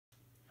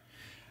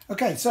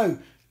Okay, so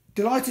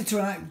delighted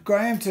to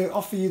Graham to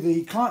offer you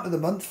the Client of the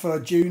Month for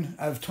June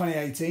of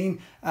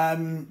 2018.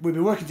 We've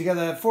been working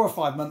together 4 or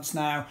 5 months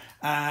now,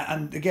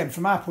 and again,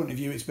 from our point of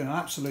view, it's been an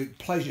absolute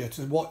pleasure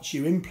to watch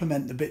you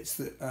implement the bits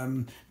that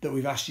that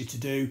we've asked you to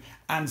do,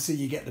 and see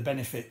you get the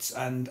benefits,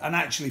 and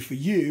actually for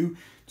you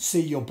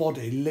see your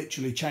body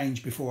literally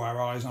change before our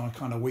eyes on a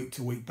kind of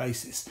week-to-week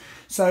basis.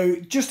 So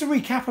just to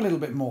recap a little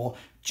bit more,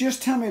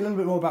 just tell me a little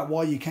bit more about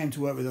why you came to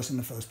work with us in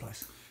the first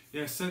place.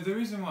 Yeah, so the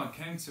reason why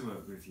I came to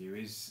work with you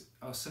is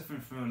I was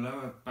suffering from a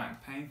lower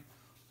back pain.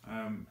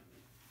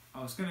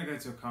 I was going to go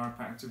to a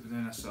chiropractor, but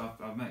then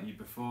I've met you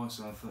before,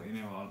 so I thought,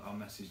 you know, I'll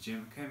message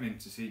Jim. I came in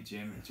to see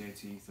Jim at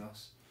JT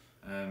Ethos.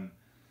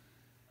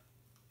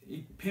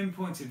 He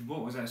pinpointed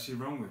what was actually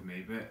wrong with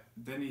me, but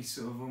then he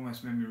sort of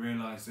almost made me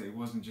realise that it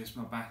wasn't just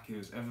my back, it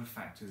was other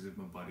factors of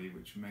my body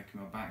which were making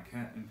my back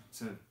hurt, and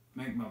to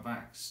make my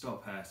back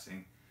stop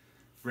hurting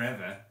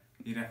forever,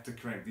 you'd have to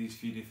correct these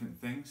few different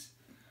things.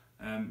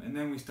 And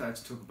then we started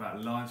to talk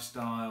about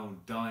lifestyle,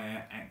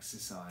 diet,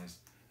 exercise,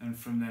 and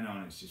from then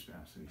on it's just been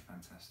absolutely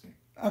fantastic.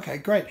 Okay,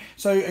 great.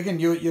 So again,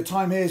 your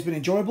time here has been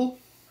enjoyable?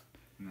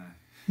 No.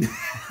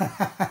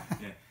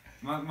 Yeah,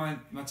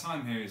 my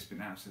time here has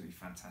been absolutely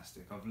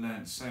fantastic. I've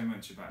learned so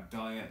much about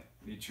diet,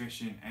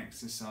 nutrition,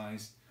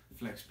 exercise,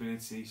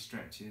 flexibility,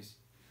 stretches.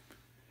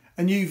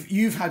 And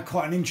you've had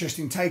quite an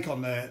interesting take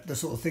on the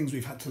sort of things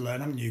we've had to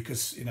learn, haven't you?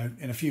 Because, you know,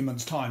 in a few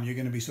months' time, you're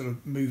going to be sort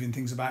of moving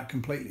things about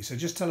completely. So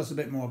just tell us a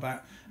bit more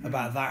about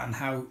that and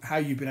how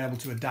you've been able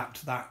to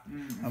adapt that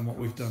and what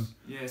we've done.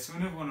 Yeah, so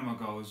another one of my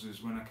goals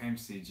was when I came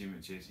to see Jim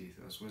at JT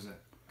Ethos was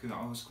because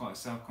I was quite a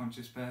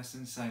self-conscious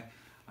person, so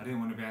I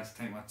didn't want to be able to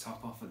take my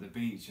top off at the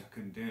beach. I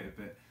couldn't do it,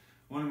 but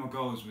one of my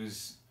goals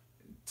was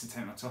to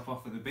take my top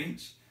off at the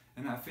beach,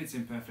 and that fits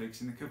in perfectly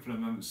because in a couple of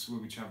months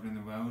we'll be travelling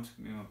the world,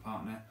 me and my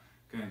partner,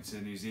 going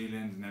to New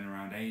Zealand and then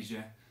around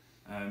Asia.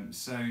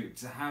 So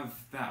to have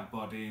that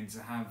body and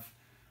to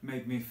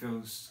make me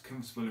feel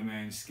comfortable in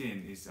my own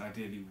skin is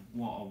ideally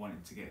what I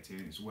wanted to get to,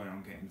 and it's where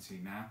I'm getting to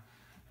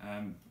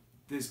now.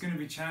 There's going to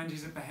be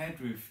challenges up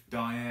ahead with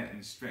diet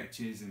and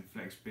stretches and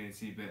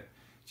flexibility, but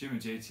Jim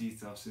at JT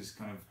Ethos has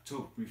kind of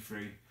talked me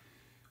through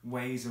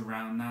ways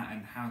around that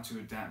and how to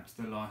adapt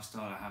the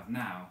lifestyle I have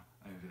now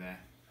over there.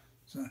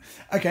 So,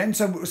 okay, and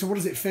so what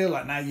does it feel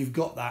like now you've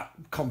got that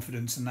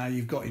confidence, and now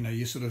you've got, you know,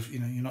 you're sort of, you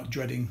know, you're not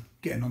dreading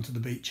getting onto the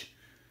beach?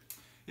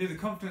 Yeah, the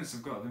confidence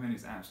I've got at the minute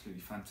is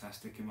absolutely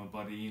fantastic in my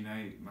body. You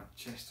know, my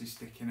chest is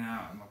sticking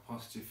out and my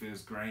posture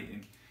feels great,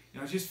 and you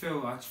know, I just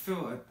feel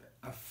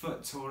a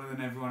foot taller than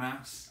everyone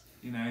else.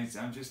 You know,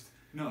 I'm just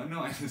not in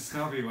a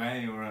snobby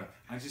way,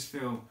 I just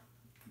feel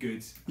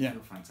good. I feel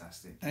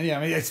fantastic. And yeah,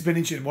 I mean, it's been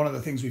interesting. One of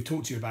the things we've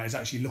talked to you about is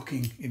actually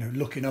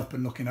looking up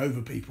and looking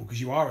over people,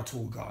 because you are a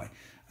tall guy.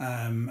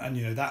 And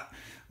you know that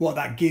what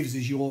that gives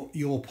is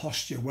your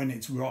posture when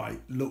it's right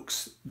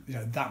looks, you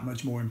know, that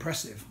much more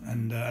impressive,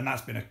 and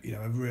that's been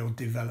a real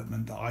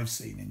development that I've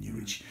seen in you,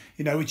 which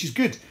is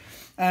good.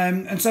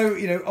 And so,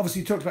 you know,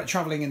 obviously you talked about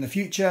travelling in the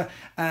future,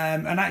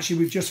 and actually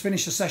we've just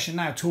finished a session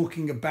now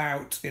talking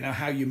about, you know,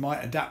 how you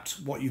might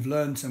adapt what you've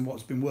learned and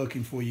what's been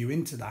working for you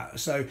into that.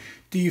 So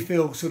do you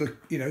feel sort of,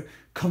 you know,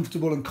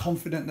 comfortable and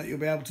confident that you'll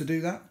be able to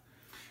do that?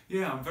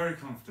 Yeah, I'm very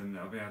confident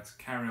that I'll be able to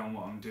carry on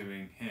what I'm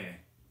doing here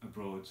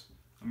abroad.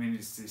 I mean,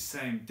 it's the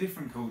same,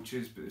 different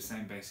cultures, but the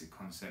same basic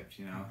concept,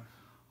 you know.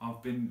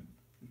 I've been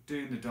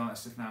doing the diet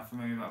stuff now for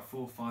maybe about 4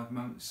 or 5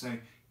 months, so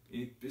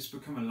it's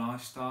become a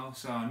lifestyle,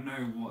 so I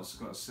know what's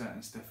got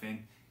certain stuff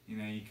in. You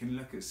know, you can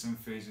look at some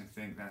foods and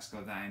think that's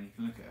got that in, you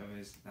can look at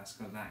others, that's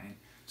got that in.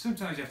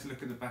 Sometimes you have to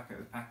look at the back of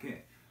the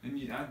packet,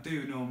 and I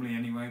do normally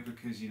anyway,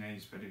 because, you know, you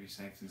just better be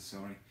safe than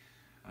sorry.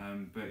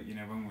 But, you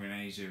know, when we're in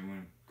Asia and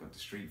we've got the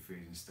street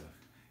food and stuff,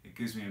 it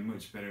gives me a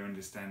much better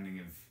understanding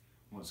of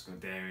what's got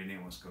dairy in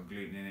it, what's got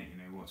gluten in it, you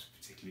know, what's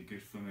particularly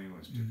good for me,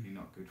 what's particularly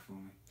not good for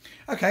me.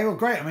 Okay, well,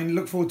 great. I mean,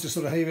 look forward to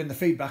sort of hearing the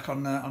feedback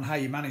on how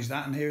you manage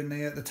that and hearing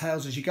the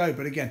tales as you go.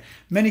 But again,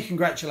 many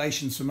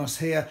congratulations from us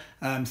here,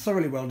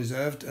 thoroughly well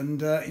deserved,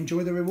 and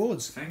enjoy the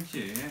rewards. Thank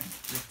you. Yeah,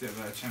 just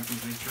a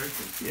Champions League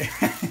trophy.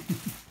 Yeah.